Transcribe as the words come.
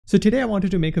So today I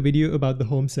wanted to make a video about the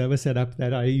home server setup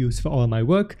that I use for all my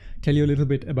work, tell you a little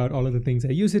bit about all of the things I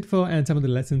use it for and some of the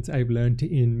lessons I've learned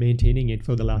in maintaining it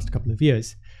for the last couple of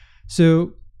years.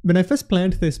 So when I first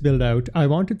planned this build out, I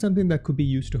wanted something that could be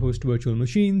used to host virtual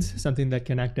machines, something that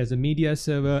can act as a media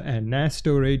server and NAS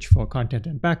storage for content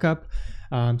and backup,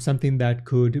 something that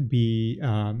could be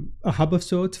a hub of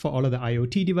sorts for all of the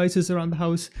IoT devices around the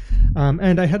house.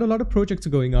 And I had a lot of projects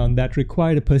going on that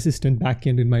required a persistent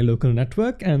backend in my local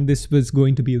network, and this was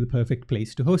going to be the perfect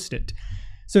place to host it.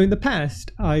 So in the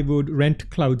past, I would rent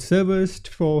cloud servers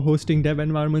for hosting dev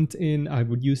environments in. I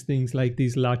would use things like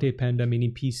these Latte Panda mini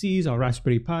PCs or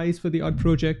Raspberry Pis for the odd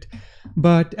project.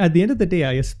 But at the end of the day,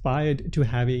 I aspired to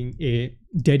having a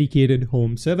dedicated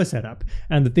home server setup.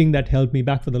 And the thing that held me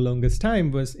back for the longest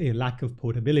time was a lack of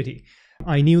portability.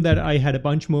 I knew that I had a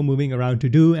bunch more moving around to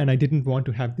do, and I didn't want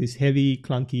to have this heavy,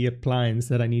 clunky appliance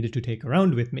that I needed to take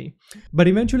around with me. But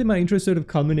eventually my interest sort of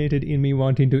culminated in me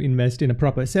wanting to invest in a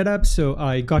proper setup, so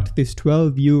I got this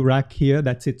 12U rack here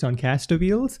that sits on caster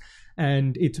wheels,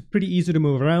 and it's pretty easy to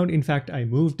move around. In fact, I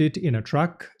moved it in a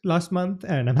truck last month,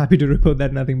 and I'm happy to report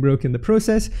that nothing broke in the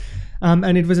process.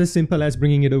 And it was as simple as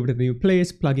bringing it over to the new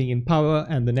place, plugging in power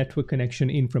and the network connection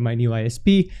in from my new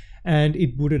ISP, and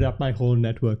it booted up my whole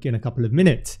network in a couple of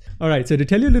minutes. All right, so to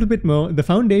tell you a little bit more, the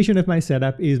foundation of my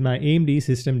setup is my AMD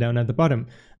system down at the bottom.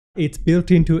 It's built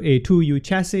into a 2U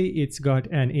chassis. It's got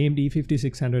an AMD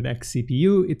 5600X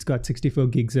CPU. It's got 64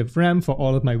 gigs of RAM for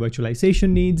all of my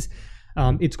virtualization needs.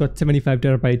 It's got 75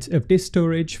 terabytes of disk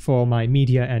storage for my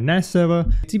media and NAS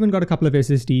server. It's even got a couple of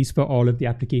SSDs for all of the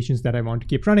applications that I want to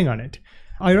keep running on it.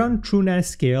 I run TrueNAS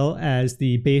Scale as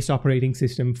the base operating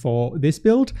system for this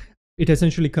build. It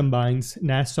essentially combines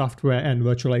NAS software and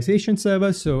virtualization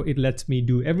server, so it lets me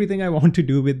do everything I want to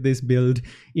do with this build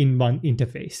in one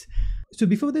interface. So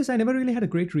before this, I never really had a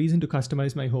great reason to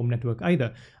customize my home network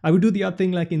either. I would do the odd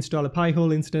thing like install a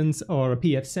Pi-hole instance or a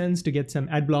pfSense to get some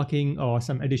ad blocking or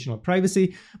some additional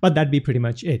privacy, but that'd be pretty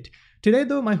much it. Today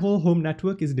though, my whole home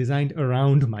network is designed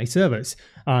around my servers.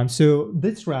 So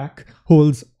this rack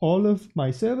holds all of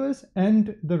my servers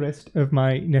and the rest of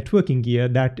my networking gear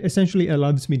that essentially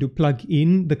allows me to plug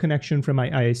in the connection from my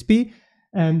ISP.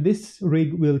 And this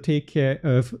rig will take care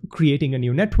of creating a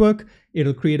new network.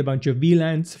 It'll create a bunch of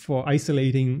VLANs for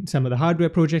isolating some of the hardware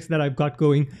projects that I've got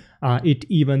going. It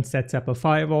even sets up a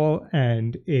firewall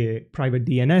and a private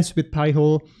DNS with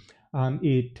Pi-hole.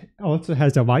 It also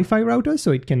has a Wi-Fi router,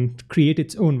 so it can create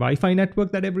its own Wi-Fi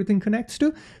network that everything connects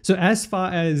to. So as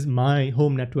far as my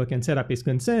home network and setup is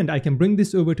concerned, I can bring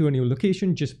this over to a new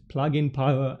location, just plug in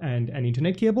power and an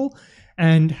internet cable,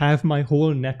 and have my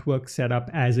whole network set up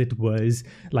as it was,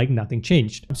 like nothing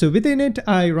changed. So within it,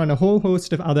 I run a whole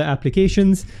host of other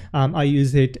applications. I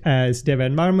use it as dev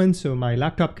environment, so my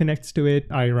laptop connects to it.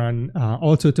 I run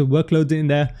all sorts of workloads in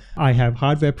there. I have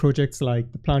hardware projects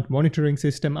like the plant monitoring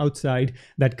system outside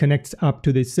that connects up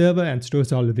to this server and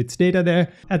stores all of its data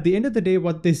there. At the end of the day,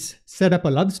 what this setup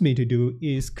allows me to do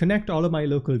is connect all of my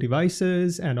local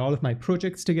devices and all of my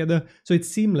projects together, so it's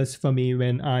seamless for me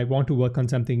when I want to work on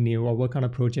something new or work on a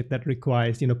project that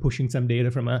requires, pushing some data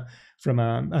from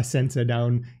a sensor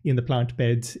down in the plant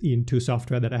beds into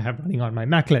software that I have running on my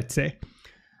Mac, let's say.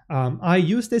 I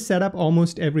use this setup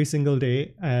almost every single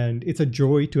day, and it's a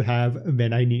joy to have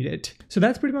when I need it. So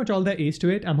that's pretty much all there is to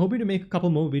it. I'm hoping to make a couple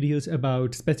more videos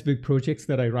about specific projects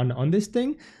that I run on this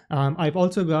thing. I've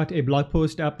also got a blog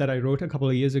post up that I wrote a couple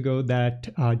of years ago that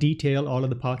detail all of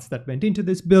the parts that went into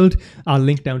this build. I'll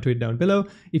link down to it down below.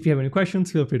 If you have any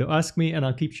questions, feel free to ask me, and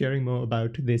I'll keep sharing more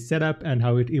about this setup and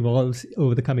how it evolves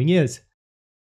over the coming years.